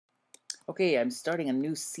Okay, I'm starting a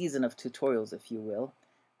new season of tutorials, if you will.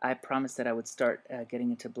 I promised that I would start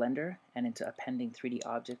getting into Blender and into appending 3D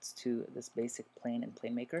objects to this basic plane in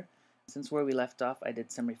PlaneMaker. Since where we left off, I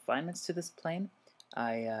did some refinements to this plane.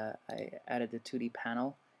 I added the 2D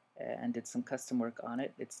panel and did some custom work on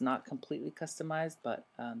it. It's not completely customized, but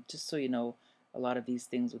just so you know, a lot of these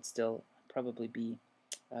things would still probably be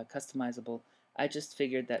customizable. I just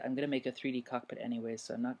figured that I'm going to make a 3D cockpit anyway,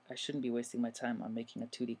 so I shouldn't be wasting my time on making a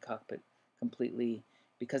 2D cockpit completely,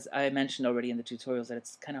 because I mentioned already in the tutorials that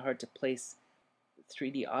it's kind of hard to place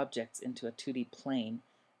 3D objects into a 2D plane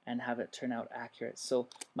and have it turn out accurate. So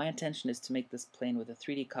my intention is to make this plane with a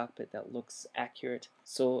 3D cockpit that looks accurate.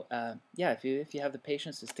 So yeah, if you have the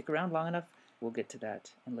patience to stick around long enough, we'll get to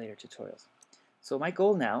that in later tutorials. So my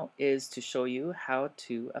goal now is to show you how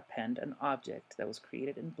to append an object that was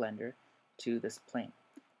created in Blender to this plane.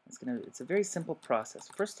 It's a very simple process.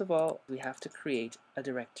 First of all, we have to create a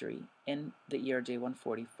directory in the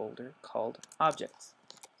ERJ140 folder called Objects.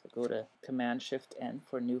 So go to Command-Shift-N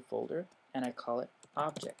for new folder, and I call it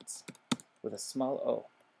Objects with a small o.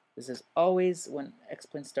 This is always, when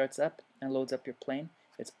X-Plane starts up and loads up your plane,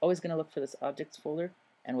 it's always going to look for this Objects folder,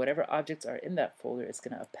 and whatever objects are in that folder, it's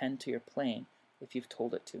going to append to your plane if you've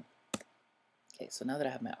told it to. Okay, so now that I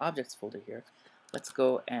have my Objects folder here, let's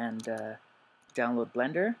go and download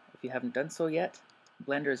Blender if you haven't done so yet.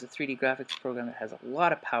 Blender is a 3D graphics program that has a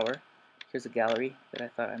lot of power. Here's a gallery that I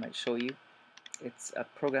thought I might show you. It's a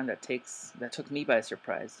program that took me by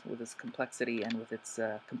surprise with its complexity and with its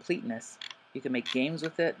completeness. You can make games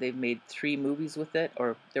with it. They've made 3 movies with it,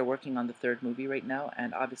 or they're working on the 3rd movie right now,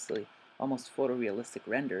 and obviously almost photorealistic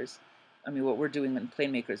renders. I mean, what we're doing in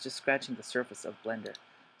PlaneMaker is just scratching the surface of Blender.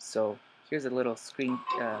 So here's a little screen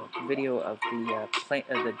video of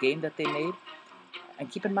the game that they made. And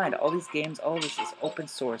keep in mind, all these games, all of this is open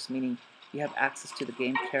source, meaning you have access to the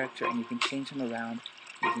game character and you can change them around.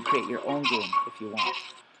 You can create your own game if you want.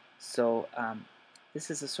 So this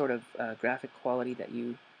is a sort of graphic quality that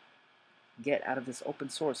you get out of this open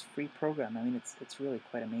source free program. I mean, it's really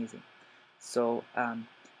quite amazing. So,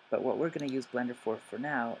 but what we're going to use Blender for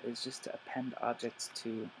now is just to append objects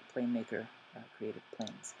to PlaneMaker created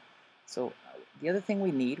planes. So the other thing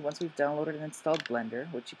we need, once we've downloaded and installed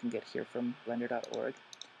Blender, which you can get here from blender.org,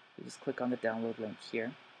 you just click on the download link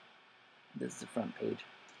here. This is the front page.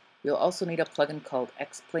 You'll also need a plugin called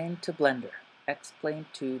X-Plane to Blender. X-Plane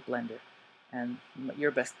to Blender. And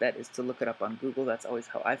your best bet is to look it up on Google. That's always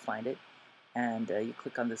how I find it. And you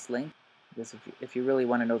click on this link. Because if you really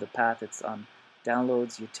want to know the path, it's on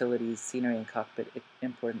Downloads, Utilities, Scenery and Cockpit,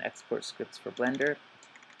 Import and Export Scripts for Blender.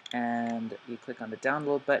 And you click on the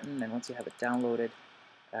download button, and once you have it downloaded,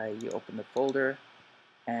 you open the folder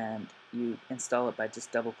and you install it by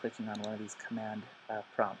just double clicking on one of these command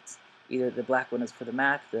prompts. Either the black one is for the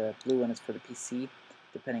Mac, the blue one is for the PC,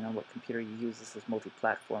 depending on what computer you use. This is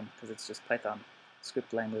multi-platform because it's just Python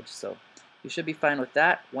script language, so you should be fine with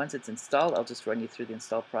that. Once it's installed, I'll just run you through the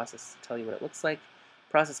install process to tell you what it looks like.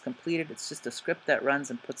 Process completed. It's just a script that runs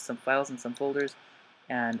and puts some files in some folders,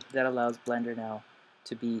 and that allows Blender now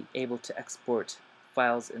to be able to export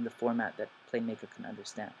files in the format that PlaneMaker can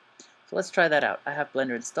understand. So let's try that out. I have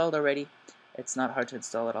Blender installed already. It's not hard to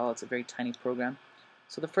install at all. It's a very tiny program.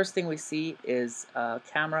 So the first thing we see is a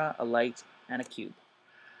camera, a light, and a cube.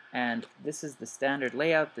 And this is the standard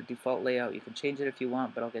layout, the default layout. You can change it if you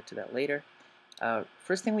want, but I'll get to that later.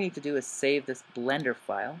 First thing we need to do is save this Blender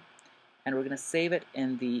file, and we're going to save it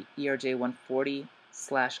in the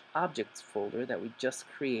ERJ140/objects folder that we just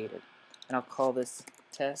created. And I'll call this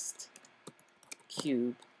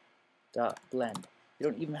testcube.blend. You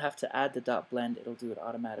don't even have to add the .blend, it'll do it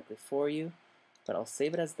automatically for you, but I'll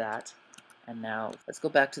save it as that. And now let's go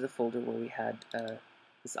back to the folder where we had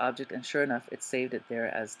this object, and sure enough, it saved it there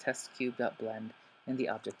as testcube.blend in the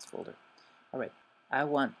objects folder. Alright, I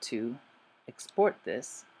want to export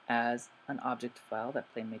this as an object file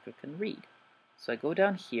that PlaneMaker can read. So I go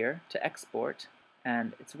down here to export,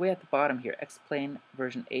 and it's way at the bottom here, Xplane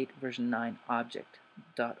version 8 version 9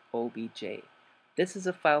 object.obj. This is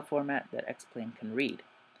a file format that Xplane can read.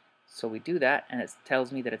 So we do that, and it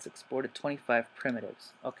tells me that it's exported 25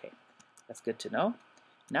 primitives. Okay, that's good to know.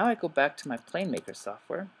 Now I go back to my PlaneMaker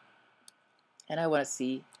software, and I want to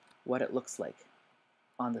see what it looks like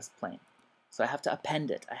on this plane. So I have to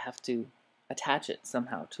append it. I have to attach it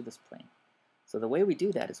somehow to this plane. So the way we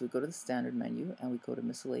do that is we go to the standard menu, and we go to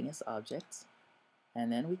miscellaneous objects, and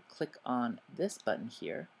then we click on this button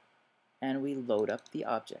here, and we load up the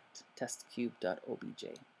object, testcube.obj.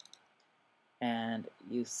 And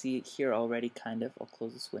you see it here already, kind of. I'll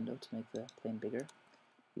close this window to make the plane bigger.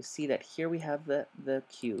 You see that here we have the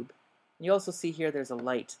cube. You also see here there's a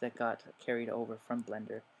light that got carried over from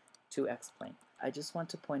Blender to X-Plane. I just want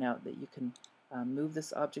to point out that you can move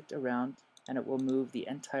this object around and it will move the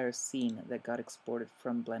entire scene that got exported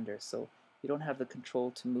from Blender. So you don't have the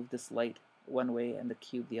control to move this light one way and the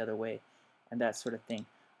cube the other way and that sort of thing.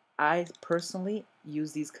 I personally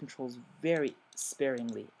use these controls very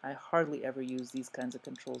sparingly. I hardly ever use these kinds of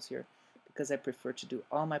controls here because I prefer to do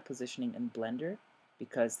all my positioning in Blender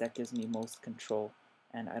because that gives me most control.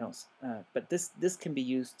 And I don't, but this can be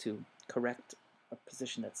used to correct a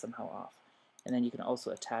position that's somehow off. And then you can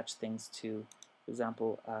also attach things to, for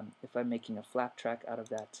example, if I'm making a flap track out of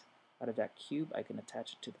that cube, I can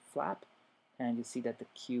attach it to the flap, and you see that the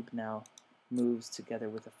cube now moves together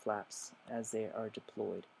with the flaps as they are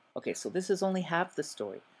deployed. Okay, so this is only half the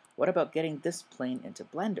story. What about getting this plane into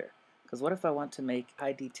Blender? Because what if I want to make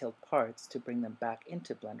high detailed parts to bring them back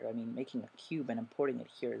into Blender? I mean, making a cube and importing it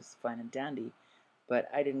here is fine and dandy, but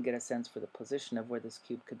I didn't get a sense for the position of where this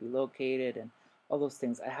cube could be located and all those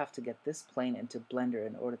things. I have to get this plane into Blender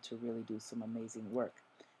in order to really do some amazing work.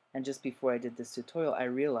 And just before I did this tutorial, I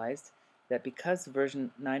realized that because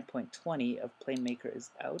version 9.20 of PlaneMaker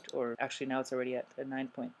is out, or actually now it's already at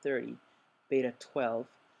 9.30, beta 12,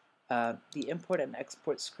 the import and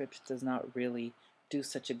export script does not really do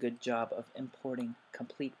such a good job of importing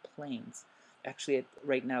complete planes. Actually,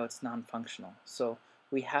 right now it's non-functional. So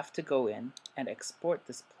we have to go in and export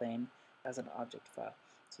this plane as an object file.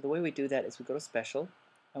 So the way we do that is we go to Special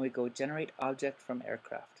and we go Generate Object from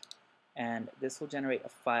Aircraft. And this will generate a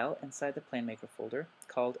file inside the PlaneMaker folder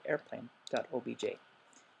called airplane.obj.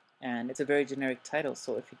 And it's a very generic title,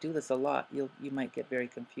 so if you do this a lot, you might get very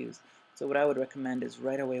confused. So what I would recommend is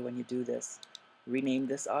right away when you do this, rename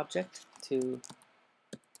this object to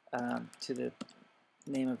the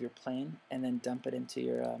name of your plane, and then dump it into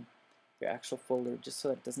your actual folder, just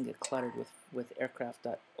so it doesn't get cluttered with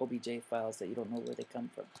aircraft.obj files that you don't know where they come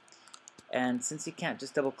from. And since you can't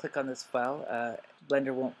just double click on this file,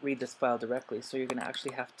 Blender won't read this file directly, so you're going to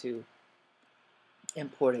actually have to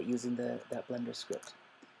import it using that Blender script.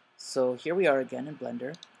 So here we are again in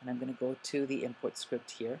Blender, and I'm going to go to the import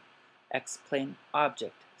script here, X-Plane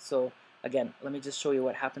Object. So again, let me just show you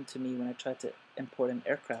what happened to me when I tried to import an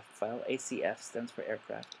aircraft file. ACF stands for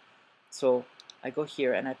aircraft. So I go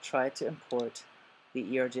here and I try to import the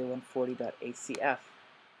ERJ140.ACF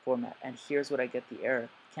format, and here's what I get the error.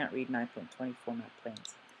 Can't read 9.20 format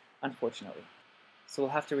planes, unfortunately. So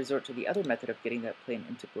we'll have to resort to the other method of getting that plane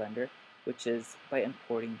into Blender, which is by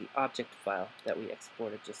importing the object file that we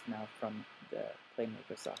exported just now from the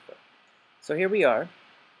PlaneMaker software. So here we are,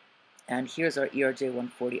 and here's our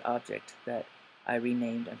ERJ140 object that I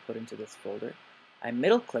renamed and put into this folder. I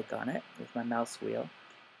middle click on it with my mouse wheel,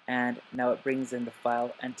 and now it brings in the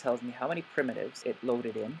file and tells me how many primitives it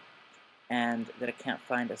loaded in and that it can't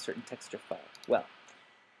find a certain texture file. Well,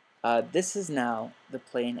 this is now the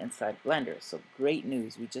plane inside Blender, so great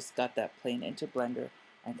news. We just got that plane into Blender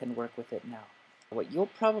and can work with it now. What you'll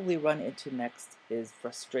probably run into next is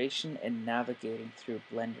frustration in navigating through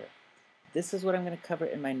Blender. This is what I'm going to cover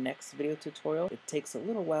in my next video tutorial. It takes a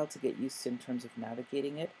little while to get used to in terms of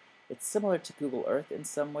navigating it. It's similar to Google Earth in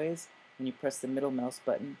some ways. When you press the middle mouse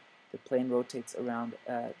button, the plane rotates around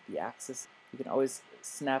the axis. You can always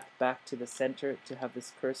snap back to the center to have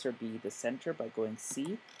this cursor be the center by going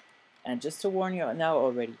C. And just to warn you now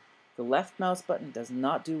already, the left mouse button does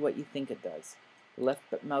not do what you think it does. The left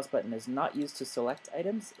mouse button is not used to select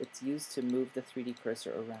items, it's used to move the 3D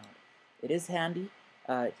cursor around. It is handy,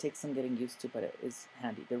 it takes some getting used to, but it is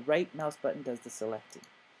handy. The right mouse button does the selecting,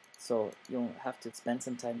 so you'll have to spend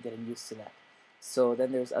some time getting used to that. So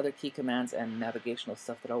then there's other key commands and navigational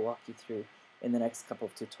stuff that I'll walk you through in the next couple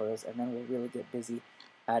of tutorials, and then we'll really get busy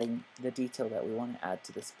adding the detail that we want to add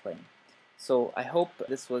to this plane. So I hope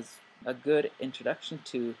this was a good introduction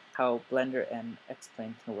to how Blender and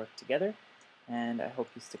X-Plane can work together, and I hope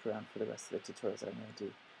you stick around for the rest of the tutorials that I'm going to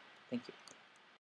do. Thank you.